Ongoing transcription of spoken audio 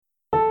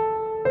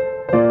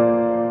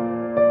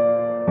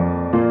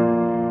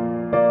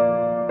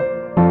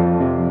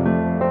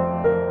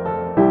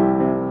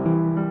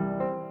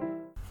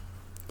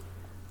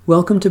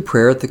Welcome to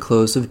prayer at the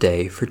close of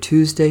day for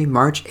Tuesday,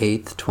 March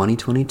 8th,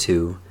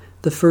 2022,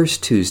 the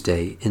first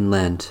Tuesday in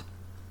Lent.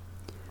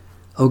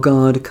 O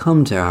God,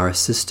 come to our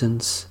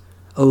assistance.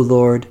 O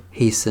Lord,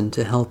 hasten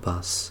to help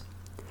us.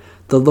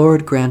 The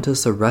Lord grant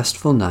us a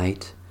restful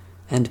night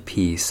and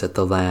peace at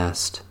the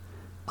last.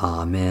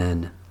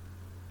 Amen.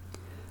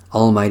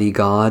 Almighty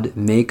God,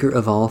 maker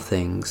of all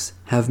things,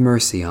 have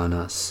mercy on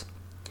us.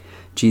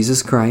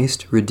 Jesus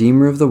Christ,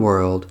 Redeemer of the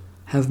world,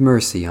 have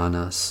mercy on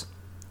us.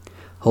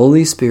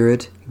 Holy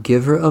Spirit,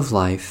 giver of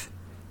life,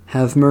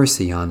 have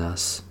mercy on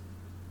us.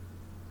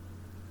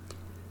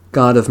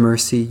 God of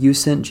mercy, you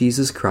sent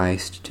Jesus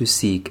Christ to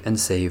seek and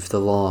save the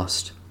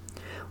lost.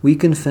 We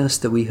confess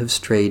that we have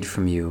strayed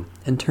from you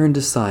and turned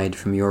aside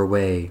from your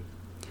way.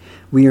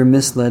 We are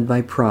misled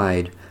by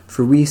pride,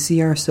 for we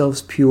see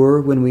ourselves pure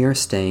when we are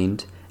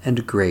stained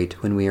and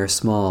great when we are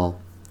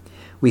small.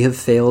 We have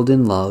failed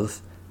in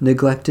love,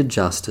 neglected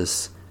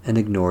justice, and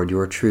ignored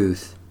your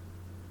truth.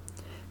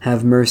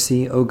 Have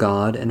mercy, O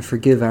God, and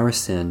forgive our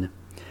sin.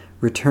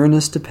 Return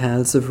us to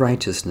paths of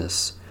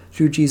righteousness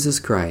through Jesus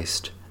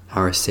Christ,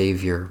 our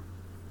Savior.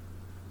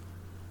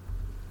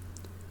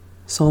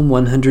 Psalm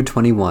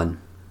 121.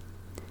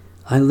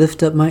 I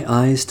lift up my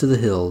eyes to the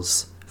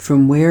hills.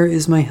 From where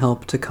is my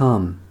help to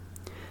come?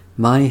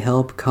 My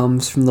help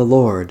comes from the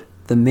Lord,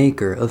 the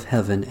Maker of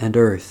heaven and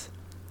earth.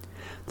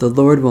 The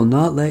Lord will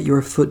not let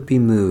your foot be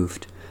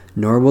moved,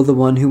 nor will the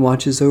one who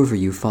watches over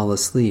you fall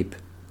asleep.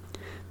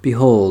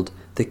 Behold,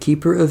 the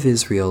keeper of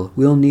Israel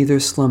will neither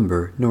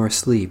slumber nor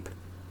sleep.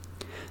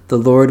 The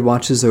Lord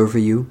watches over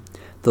you.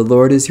 The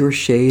Lord is your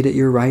shade at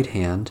your right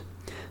hand.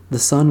 The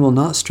sun will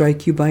not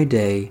strike you by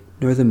day,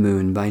 nor the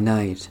moon by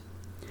night.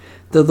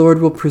 The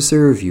Lord will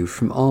preserve you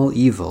from all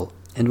evil,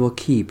 and will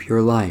keep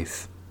your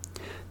life.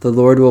 The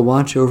Lord will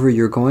watch over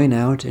your going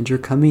out and your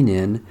coming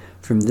in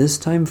from this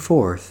time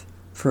forth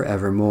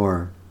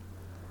forevermore.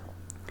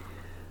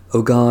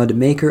 O God,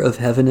 maker of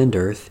heaven and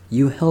earth,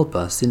 you help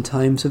us in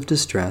times of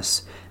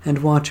distress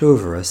and watch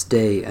over us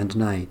day and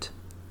night.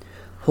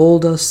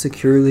 Hold us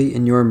securely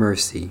in your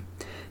mercy,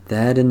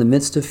 that in the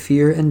midst of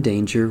fear and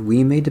danger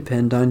we may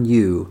depend on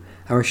you,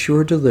 our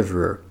sure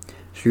deliverer,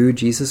 through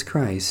Jesus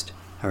Christ,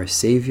 our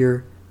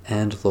Savior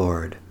and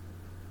Lord.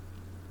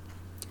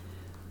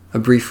 A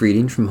brief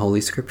reading from Holy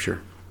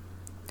Scripture.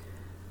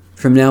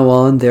 From now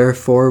on,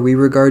 therefore, we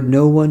regard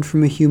no one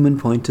from a human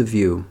point of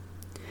view.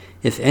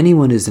 If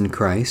anyone is in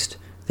Christ,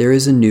 there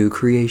is a new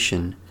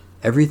creation.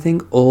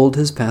 Everything old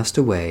has passed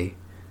away.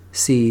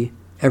 See,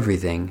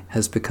 everything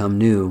has become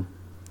new.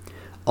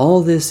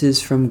 All this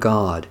is from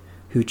God,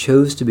 who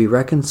chose to be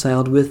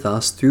reconciled with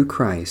us through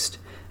Christ,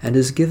 and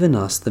has given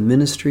us the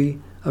ministry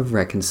of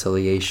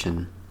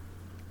reconciliation.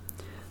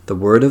 The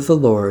word of the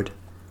Lord.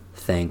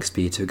 Thanks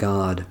be to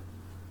God.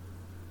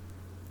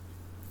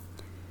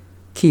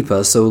 Keep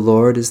us, O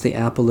Lord, as the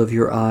apple of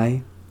your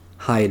eye.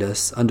 Hide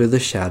us under the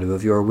shadow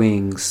of your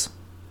wings.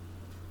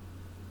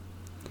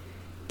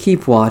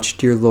 Keep watch,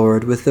 dear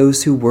Lord, with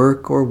those who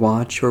work or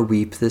watch or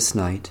weep this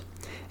night,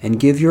 and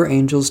give your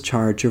angels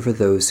charge over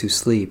those who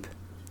sleep.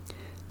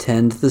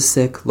 Tend the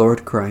sick,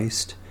 Lord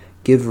Christ.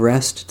 Give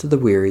rest to the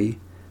weary.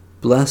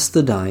 Bless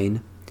the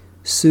dying.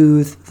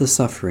 Soothe the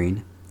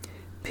suffering.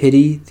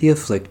 Pity the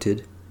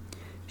afflicted.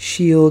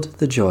 Shield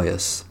the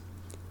joyous.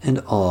 And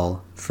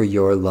all for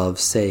your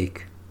love's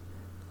sake.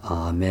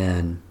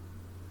 Amen.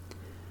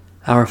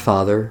 Our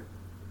Father,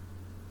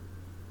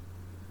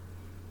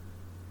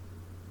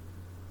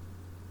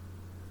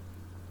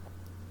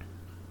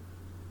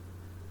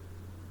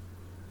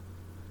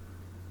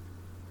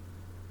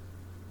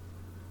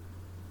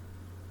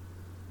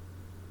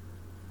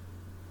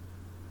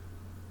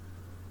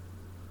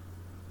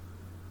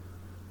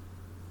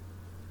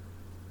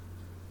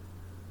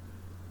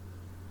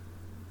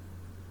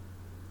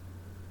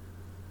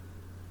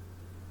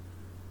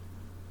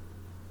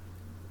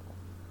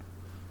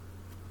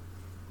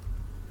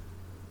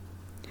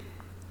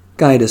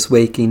 guide us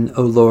waking,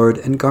 O Lord,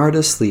 and guard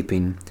us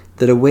sleeping,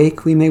 that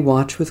awake we may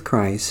watch with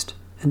Christ,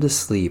 and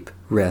asleep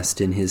rest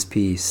in his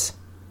peace.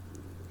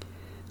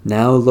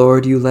 Now,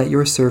 Lord, you let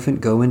your servant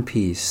go in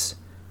peace.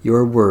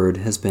 Your word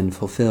has been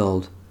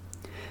fulfilled.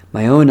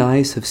 My own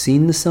eyes have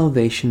seen the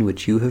salvation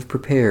which you have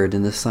prepared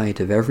in the sight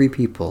of every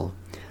people,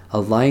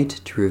 a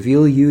light to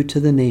reveal you to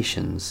the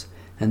nations,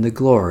 and the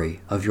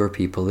glory of your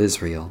people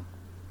Israel.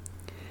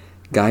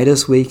 Guide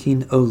us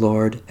waking, O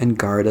Lord, and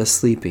guard us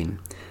sleeping,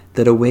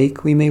 that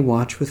awake we may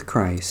watch with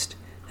Christ,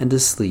 and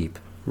asleep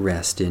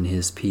rest in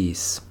his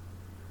peace.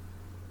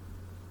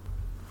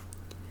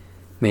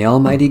 May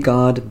Almighty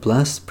God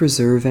bless,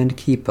 preserve, and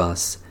keep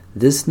us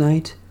this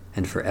night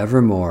and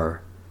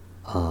forevermore.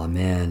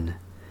 Amen.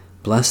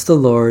 Bless the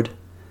Lord.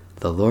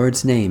 The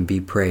Lord's name be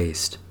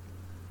praised.